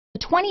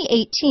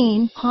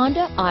2018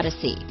 Honda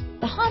Odyssey.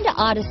 The Honda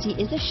Odyssey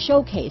is a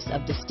showcase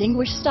of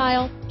distinguished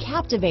style,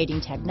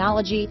 captivating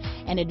technology,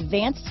 and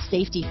advanced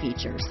safety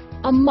features.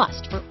 A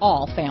must for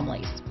all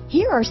families.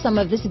 Here are some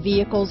of this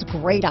vehicle's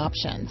great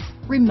options: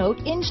 remote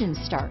engine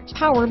start,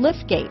 power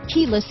liftgate,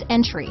 keyless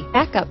entry,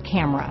 backup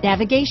camera,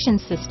 navigation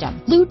system,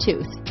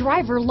 Bluetooth,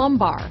 driver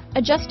lumbar,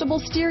 adjustable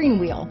steering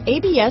wheel,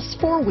 ABS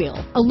 4-wheel,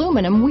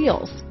 aluminum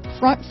wheels,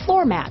 front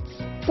floor mats,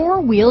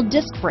 4-wheel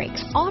disc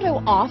brakes,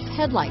 auto-off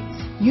headlights,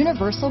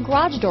 universal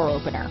garage door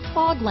opener,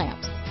 fog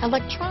lamps,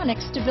 electronic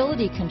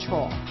stability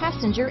control,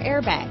 passenger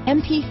airbag,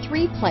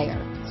 MP3 player,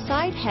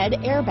 side head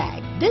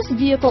airbag. This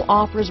vehicle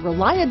offers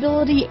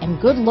reliability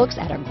and good looks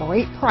at a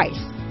great price.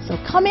 So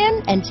come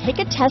in and take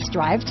a test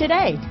drive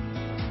today.